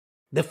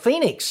The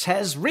phoenix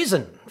has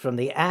risen from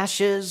the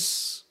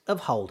ashes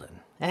of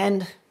Holden,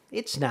 and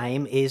its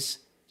name is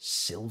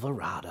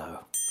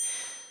Silverado.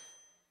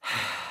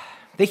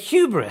 The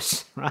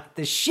hubris, right?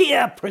 The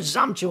sheer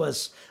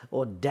presumptuous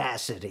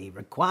audacity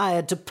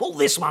required to pull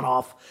this one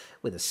off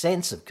with a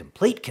sense of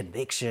complete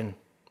conviction,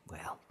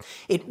 well,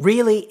 it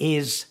really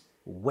is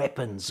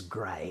weapons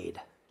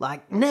grade.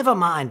 Like, never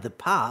mind the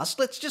past,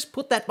 let's just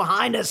put that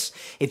behind us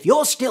if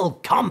you're still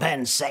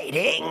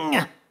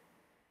compensating.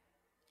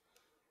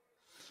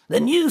 The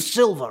new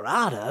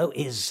Silverado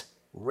is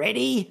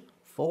ready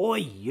for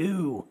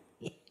you.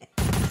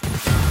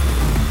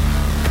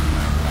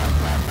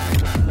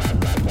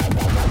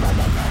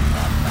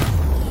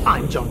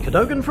 I'm John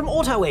Cadogan from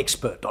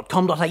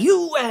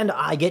AutoExpert.com.au, and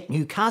I get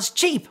new cars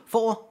cheap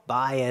for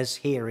buyers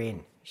here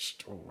in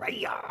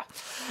Australia.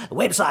 A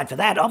website for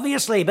that,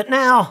 obviously, but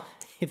now,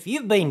 if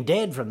you've been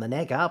dead from the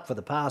neck up for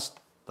the past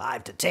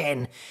 5 to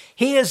 10,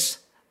 here's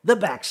the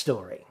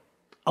backstory.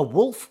 A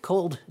wolf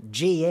called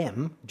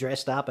GM,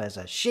 dressed up as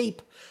a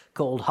sheep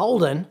called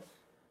Holden,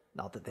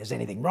 not that there's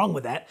anything wrong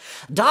with that,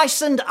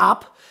 Dysoned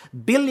up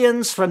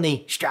billions from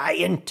the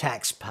Australian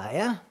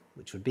taxpayer,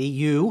 which would be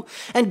you,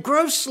 and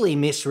grossly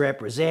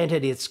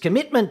misrepresented its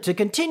commitment to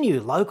continue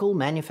local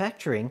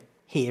manufacturing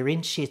here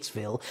in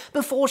Shitsville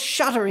before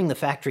shuttering the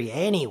factory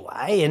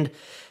anyway and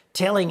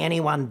telling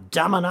anyone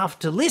dumb enough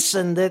to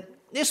listen that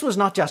this was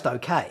not just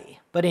okay,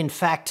 but in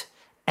fact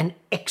an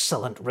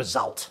excellent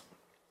result.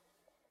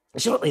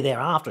 Shortly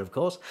thereafter, of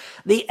course,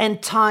 the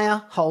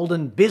entire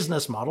Holden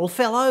business model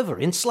fell over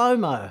in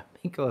slow-mo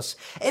because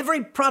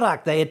every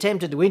product they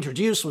attempted to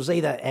introduce was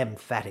either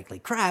emphatically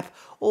crap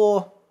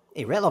or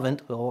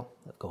irrelevant, or,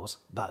 of course,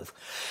 both.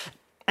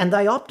 And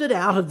they opted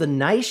out of the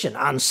nation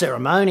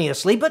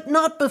unceremoniously, but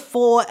not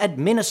before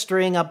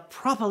administering a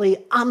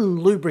properly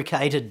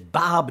unlubricated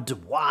barbed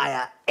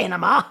wire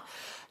enema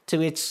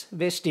to its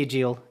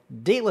vestigial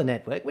dealer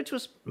network, which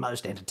was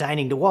most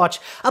entertaining to watch,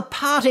 a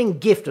parting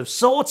gift of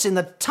sorts in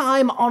the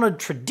time-honoured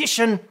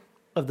tradition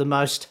of the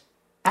most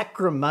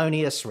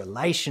acrimonious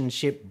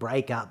relationship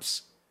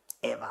breakups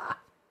ever.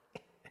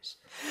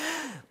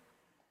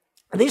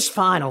 This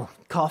final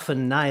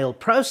coffin nail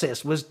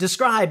process was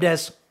described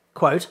as,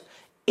 quote,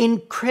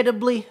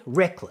 incredibly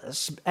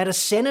reckless at a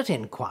Senate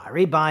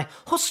inquiry by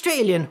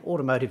Australian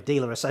Automotive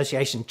Dealer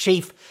Association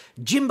Chief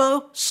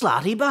Jimbo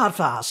Slarty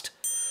Bartfast,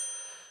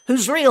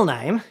 whose real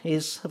name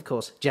is, of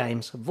course,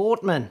 James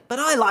Vortman. But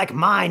I like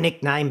my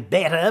nickname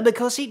better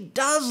because he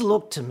does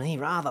look to me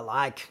rather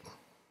like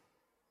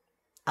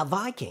a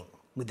Viking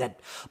with that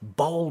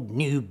bold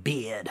new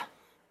beard.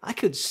 I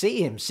could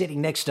see him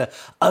sitting next to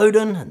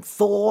Odin and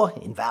Thor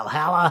in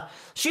Valhalla,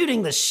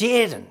 shooting the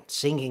shit and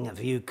singing a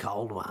few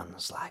cold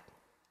ones, like,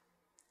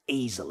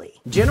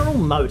 easily. General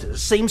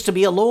Motors seems to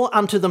be a law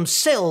unto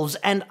themselves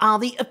and are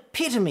the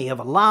epitome of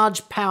a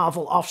large,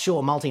 powerful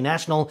offshore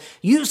multinational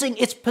using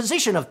its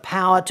position of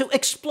power to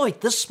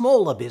exploit the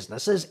smaller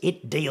businesses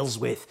it deals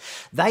with.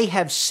 They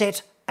have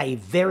set a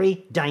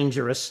very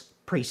dangerous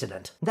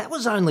precedent. That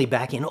was only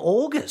back in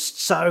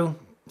August, so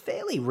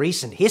fairly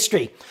recent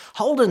history.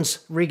 Holden's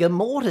rigor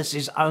mortis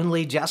is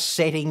only just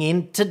setting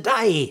in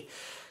today.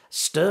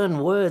 Stern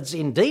words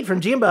indeed from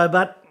Jimbo,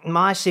 but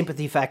my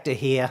sympathy factor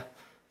here,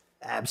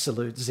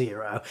 absolute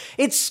zero.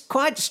 It's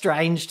quite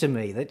strange to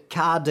me that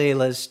car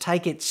dealers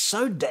take it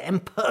so damn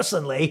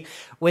personally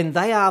when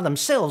they are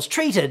themselves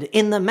treated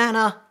in the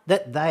manner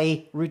that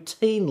they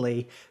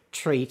routinely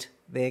treat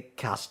their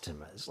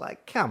customers.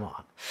 Like, come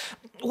on.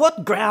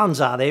 What grounds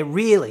are there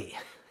really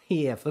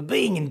here for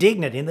being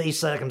indignant in these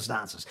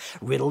circumstances?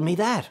 Riddle me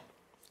that.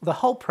 The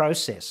whole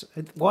process,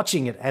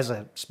 watching it as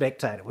a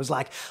spectator, was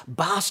like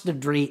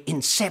Bastardry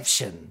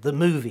Inception, the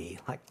movie,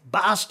 like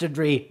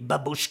Bastardry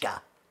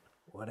Babushka,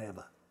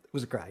 whatever. It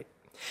was great.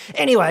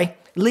 Anyway,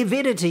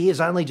 lividity is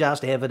only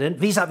just evident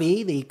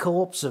vis-a-vis the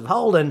corpse of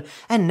Holden,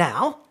 and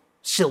now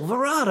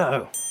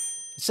Silverado.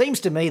 It seems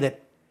to me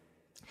that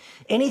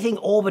anything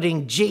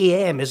orbiting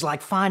GM is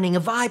like finding a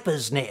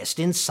viper's nest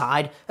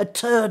inside a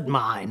turd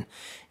mine.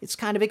 It's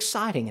kind of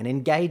exciting and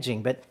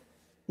engaging, but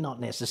not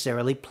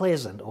necessarily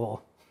pleasant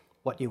or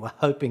what you were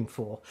hoping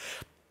for.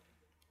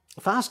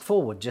 Fast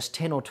forward just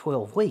 10 or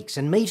 12 weeks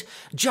and meet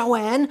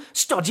Joanne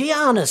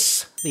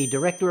Stogianis, the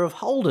director of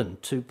Holden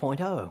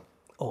 2.0,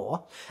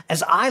 or,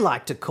 as I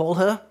like to call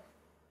her,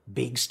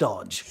 Big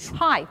Stodge.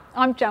 Hi,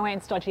 I'm Joanne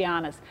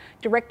Stogianis,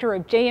 Director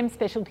of GM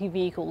Specialty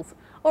Vehicles,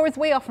 or as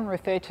we often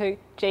refer to,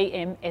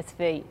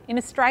 GMSV, in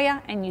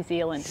Australia and New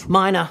Zealand.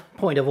 Minor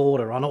point of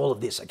order on all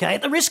of this, okay?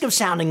 At the risk of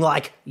sounding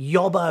like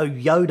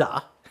Yobbo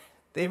Yoda,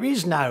 there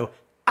is no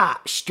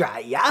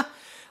Australia.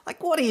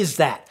 Like, what is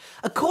that?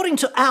 According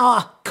to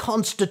our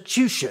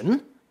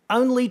constitution,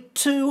 only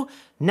 2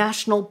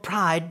 national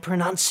pride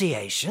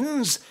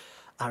pronunciations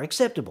are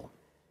acceptable.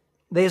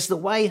 There's the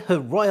way Her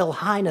Royal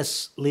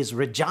Highness Liz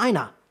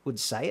Regina would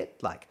say it,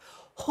 like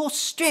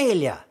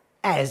Australia,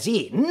 as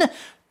in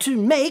to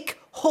make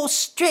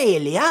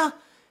Australia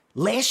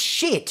less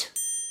shit,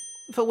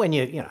 for when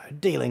you're,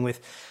 dealing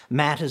with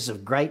matters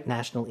of great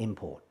national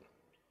import.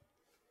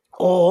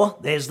 Or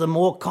there's the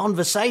more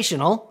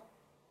conversational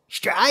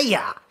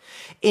Australia,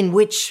 in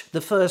which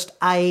the first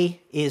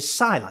A is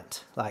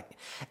silent,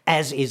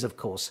 as is, of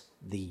course,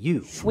 the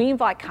U. We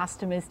invite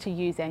customers to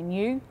use our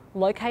new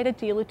Locator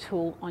Dealer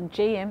tool on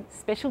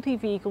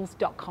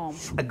gmspecialtyvehicles.com.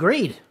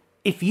 Agreed.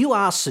 If you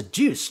are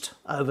seduced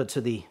over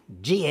to the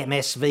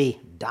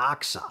GMSV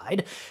dark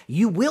side,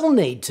 you will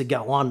need to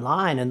go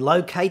online and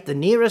locate the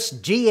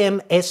nearest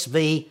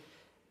GMSV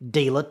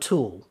dealer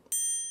tool.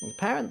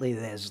 Apparently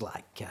there's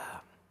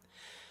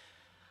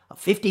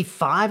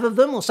 55 of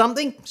them or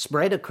something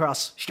spread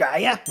across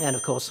Australia and,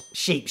 of course,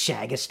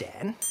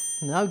 Sheepshagistan.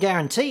 No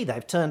guarantee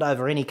they've turned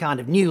over any kind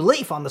of new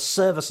leaf on the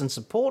service and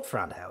support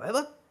front,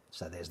 however.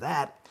 So there's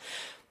that.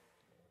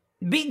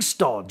 Big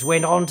Stodge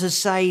went on to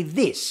say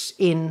this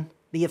in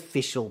the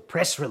official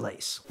press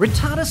release.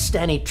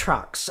 Retardistani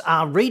trucks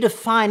are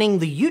redefining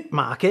the ute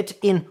market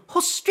in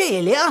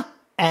Australia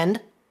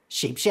and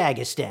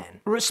Sheepshagistan.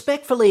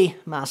 Respectfully,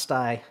 must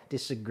I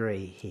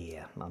disagree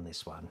here on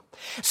this one.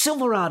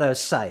 Silverado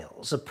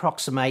sales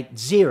approximate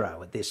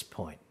zero at this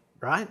point,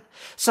 right?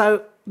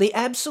 So the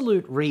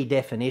absolute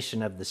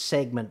redefinition of the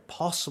segment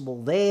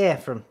possible there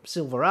from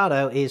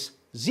Silverado is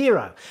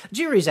zero.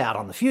 Jury's out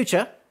on the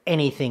future.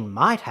 Anything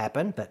might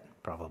happen, but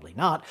probably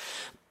not.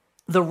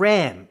 The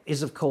Ram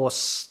is, of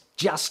course,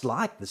 just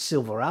like the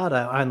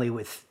Silverado, only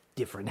with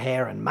different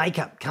hair and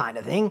makeup kind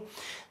of thing.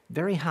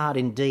 Very hard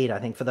indeed, I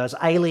think, for those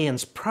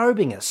aliens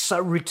probing us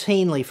so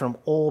routinely from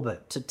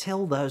orbit to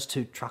tell those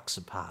two trucks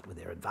apart with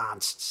their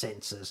advanced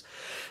sensors.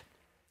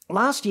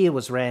 Last year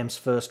was Ram's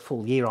first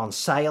full year on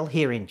sale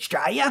here in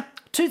Australia.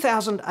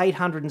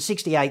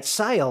 2,868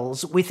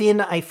 sales within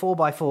a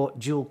 4x4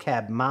 dual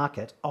cab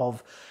market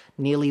of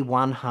nearly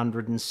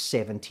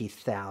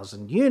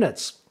 170,000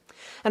 units.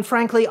 And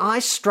frankly, I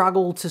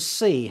struggle to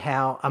see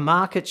how a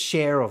market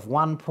share of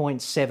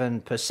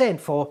 1.7%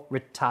 for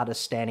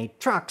Retardistani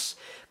trucks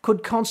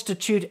could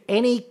constitute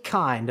any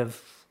kind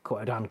of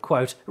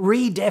quote-unquote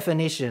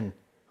redefinition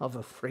of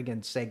a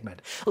friggin'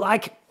 segment.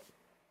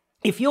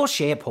 If your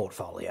share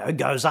portfolio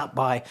goes up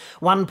by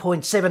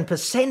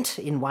 1.7%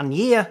 in 1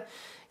 year,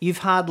 you've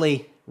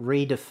hardly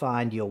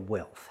redefined your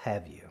wealth,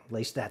 have you? At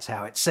least that's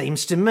how it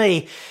seems to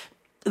me.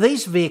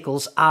 These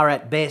vehicles are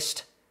at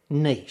best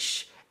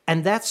niche,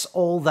 and that's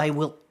all they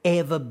will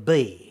ever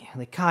be.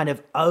 They're kind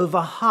of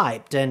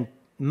overhyped and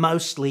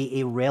mostly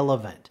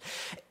irrelevant.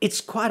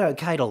 It's quite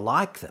okay to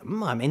like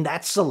them. I mean,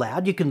 that's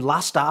allowed. You can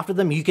lust after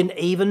them. You can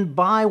even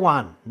buy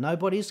one.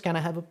 Nobody's going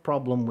to have a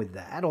problem with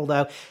that,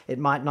 although it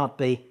might not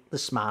be the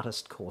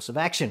smartest course of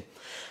action.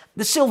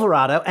 The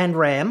Silverado and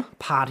Ram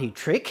party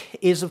trick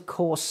is, of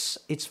course,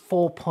 its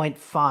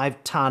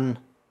 4.5-tonne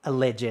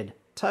alleged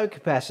tow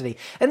capacity.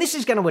 And this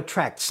is going to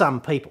attract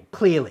some people,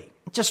 clearly.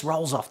 It just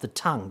rolls off the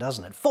tongue,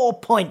 doesn't it?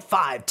 4.5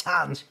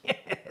 tonnes.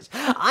 Yes,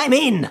 I'm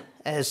in,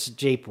 as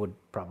Jeep would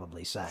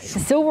probably say. The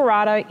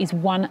Silverado is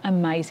one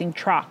amazing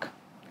truck.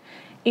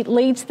 It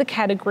leads the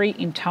category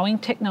in towing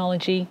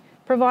technology,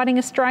 providing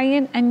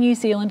Australian and New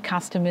Zealand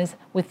customers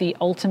with the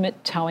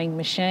ultimate towing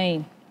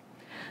machine.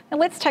 Now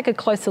let's take a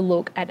closer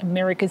look at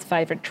America's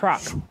favourite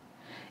truck.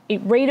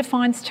 It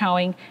redefines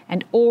towing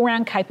and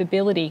all-round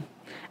capability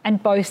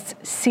and boasts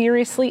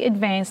seriously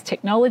advanced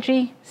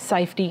technology,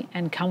 safety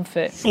and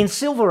comfort. In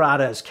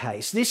Silverado's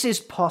case, this is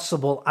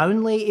possible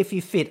only if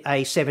you fit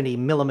a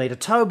 70mm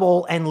tow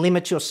ball and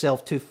limit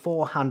yourself to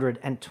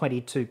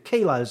 422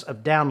 kilos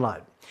of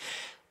download.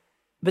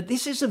 But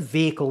this is a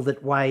vehicle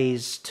that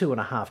weighs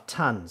 2.5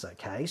 tonnes,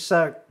 okay?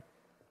 So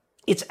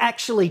it's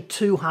actually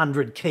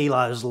 200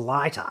 kilos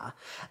lighter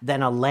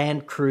than a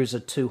Land Cruiser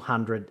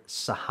 200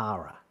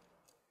 Sahara.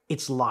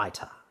 It's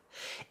lighter.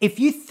 If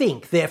you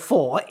think,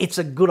 therefore, it's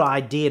a good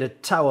idea to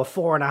tow a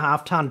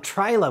 4.5-tonne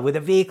trailer with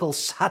a vehicle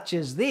such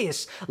as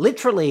this,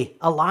 literally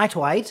a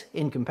lightweight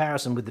in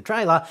comparison with the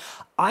trailer,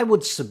 I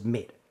would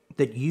submit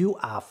that you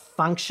are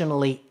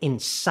functionally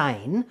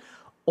insane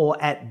or,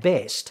 at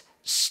best,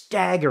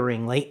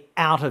 staggeringly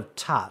out of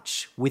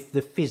touch with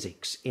the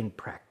physics in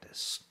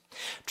practice.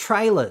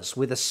 Trailers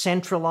with a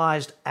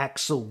centralised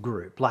axle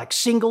group, like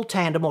single,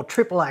 tandem or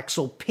triple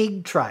axle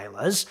pig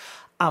trailers,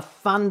 are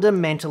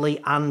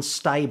fundamentally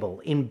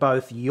unstable in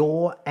both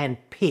yaw and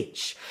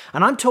pitch.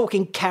 And I'm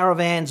talking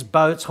caravans,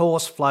 boats,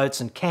 horse floats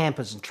and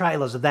campers and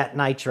trailers of that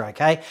nature,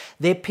 okay?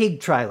 They're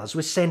pig trailers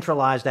with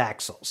centralised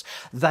axles.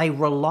 They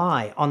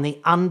rely on the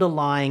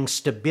underlying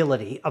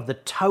stability of the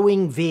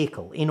towing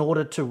vehicle in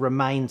order to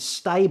remain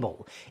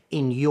stable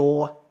in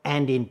yaw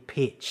and in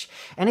pitch.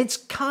 And it's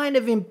kind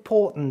of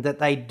important that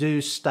they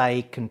do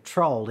stay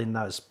controlled in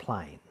those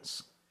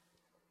planes.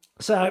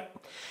 So,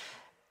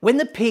 when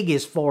the pig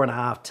is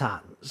 4.5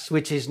 tonnes,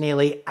 which is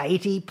nearly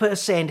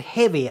 80%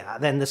 heavier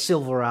than the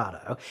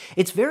Silverado,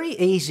 it's very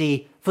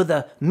easy for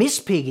the Miss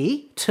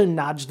Piggy to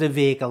nudge the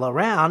vehicle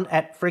around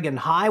at friggin'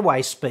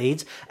 highway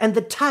speeds, and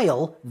the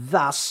tail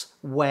thus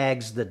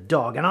wags the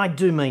dog. And I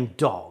do mean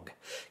dog.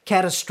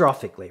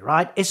 Catastrophically,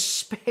 right?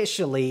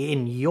 Especially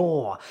in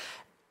yaw.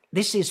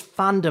 This is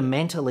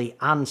fundamentally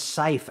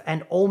unsafe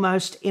and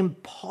almost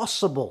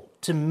impossible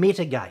to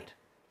mitigate.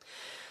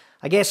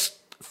 I guess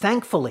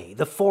Thankfully,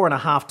 the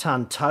 4.5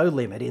 tonne tow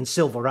limit in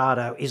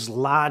Silverado is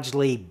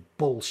largely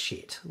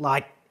bullshit,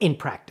 like in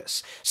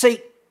practice.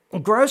 See,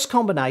 gross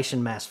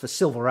combination mass for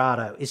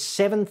Silverado is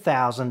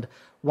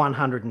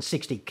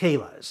 7,160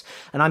 kilos.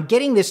 And I'm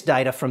getting this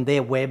data from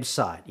their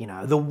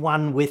website, the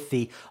one with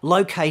the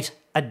locate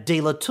a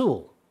dealer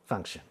tool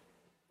function.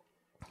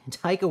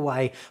 Take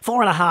away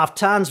 4.5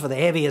 tonnes for the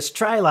heaviest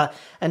trailer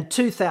and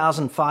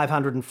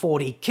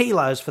 2,540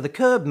 kilos for the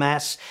curb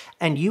mass,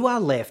 and you are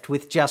left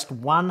with just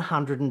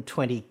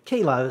 120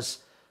 kilos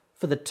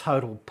for the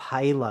total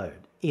payload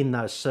in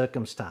those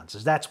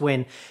circumstances. That's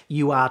when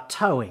you are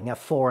towing a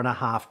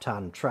 4.5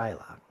 tonne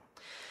trailer.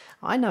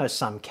 I know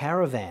some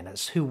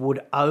caravanners who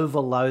would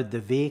overload the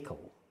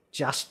vehicle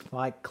just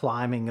by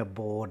climbing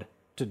aboard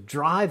to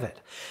drive it.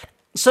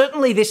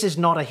 Certainly this is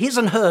not a his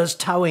and hers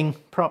towing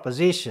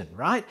proposition,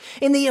 right?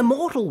 In the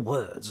immortal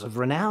words of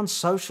renowned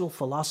social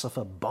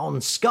philosopher Bon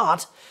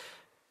Scott,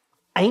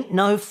 ain't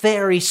no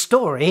fairy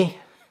story,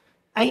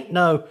 ain't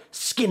no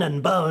skin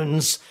and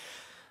bones,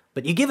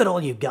 but you give it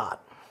all you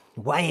got,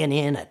 weighing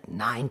in at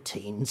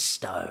 19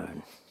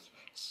 stone.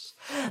 Yes.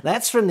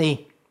 That's from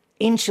the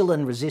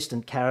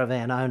Insulin-Resistant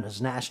Caravan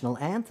Owners National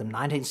Anthem,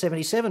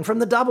 1977, from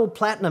the double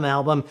platinum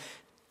album,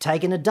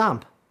 Taking a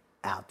Dump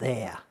Out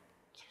There.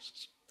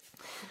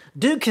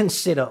 Do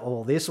consider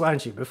all this,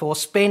 won't you, before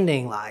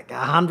spending like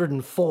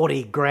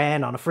 140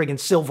 grand on a friggin'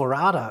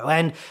 Silverado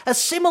and a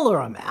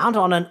similar amount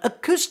on an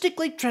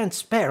acoustically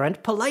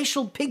transparent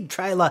palatial pig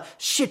trailer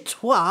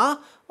chitois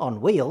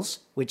on wheels,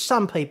 which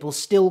some people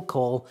still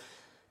call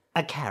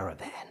a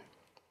caravan.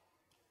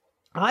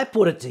 I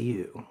put it to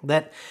you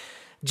that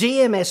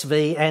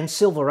GMSV and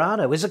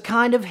Silverado is a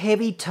kind of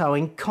heavy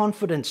towing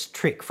confidence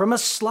trick from a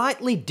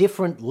slightly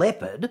different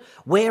leopard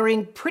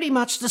wearing pretty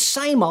much the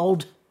same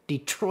old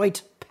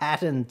Detroit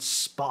patterned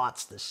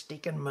spots, the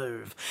stick and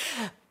move,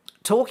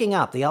 talking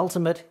up the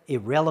ultimate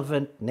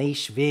irrelevant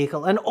niche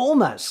vehicle and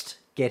almost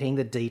getting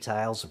the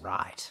details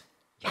right.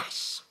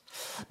 Yes.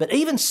 But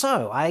even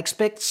so, I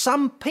expect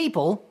some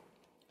people,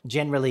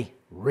 generally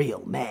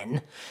real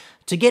men,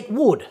 to get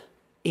wood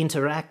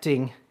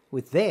interacting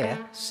with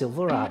their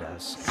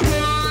Silverados.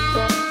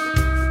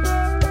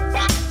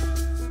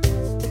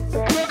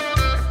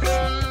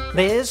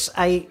 There's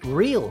a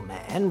real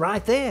man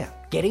right there,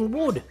 getting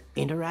wood,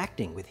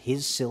 interacting with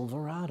his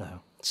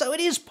Silverado. So it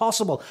is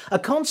possible, a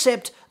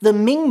concept the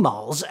Ming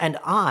Moles and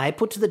I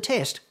put to the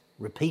test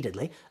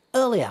repeatedly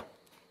earlier.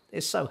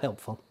 They're so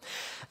helpful.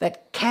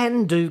 That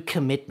can-do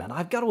commitment,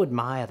 I've got to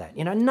admire that.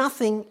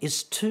 Nothing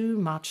is too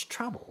much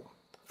trouble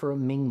for a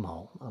Ming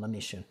Mole on a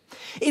mission.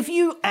 If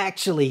you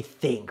actually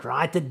think,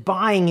 right, that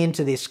buying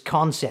into this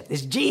concept,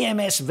 this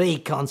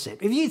GMSV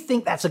concept, if you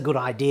think that's a good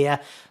idea,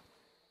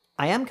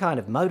 I am kind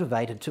of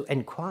motivated to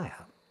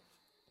inquire.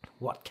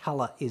 What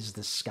colour is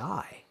the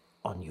sky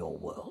on your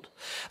world?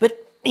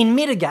 But in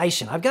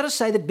mitigation, I've got to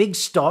say that Big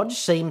Stodge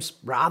seems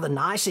rather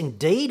nice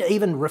indeed,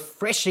 even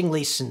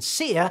refreshingly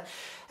sincere,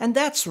 and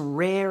that's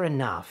rare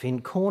enough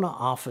in corner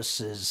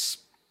offices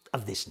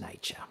of this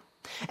nature.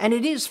 And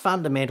it is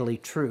fundamentally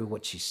true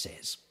what she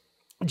says.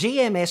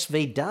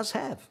 GMSV does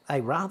have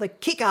a rather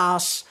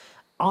kick-ass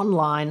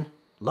online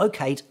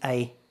locate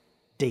a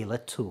dealer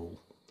tool.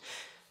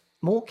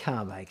 More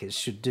car makers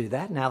should do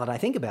that now that I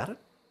think about it.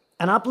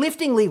 An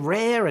upliftingly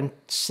rare and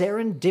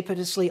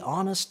serendipitously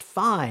honest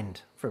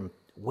find from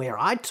where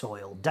I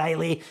toil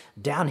daily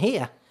down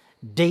here,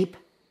 deep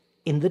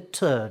in the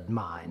turd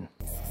mine.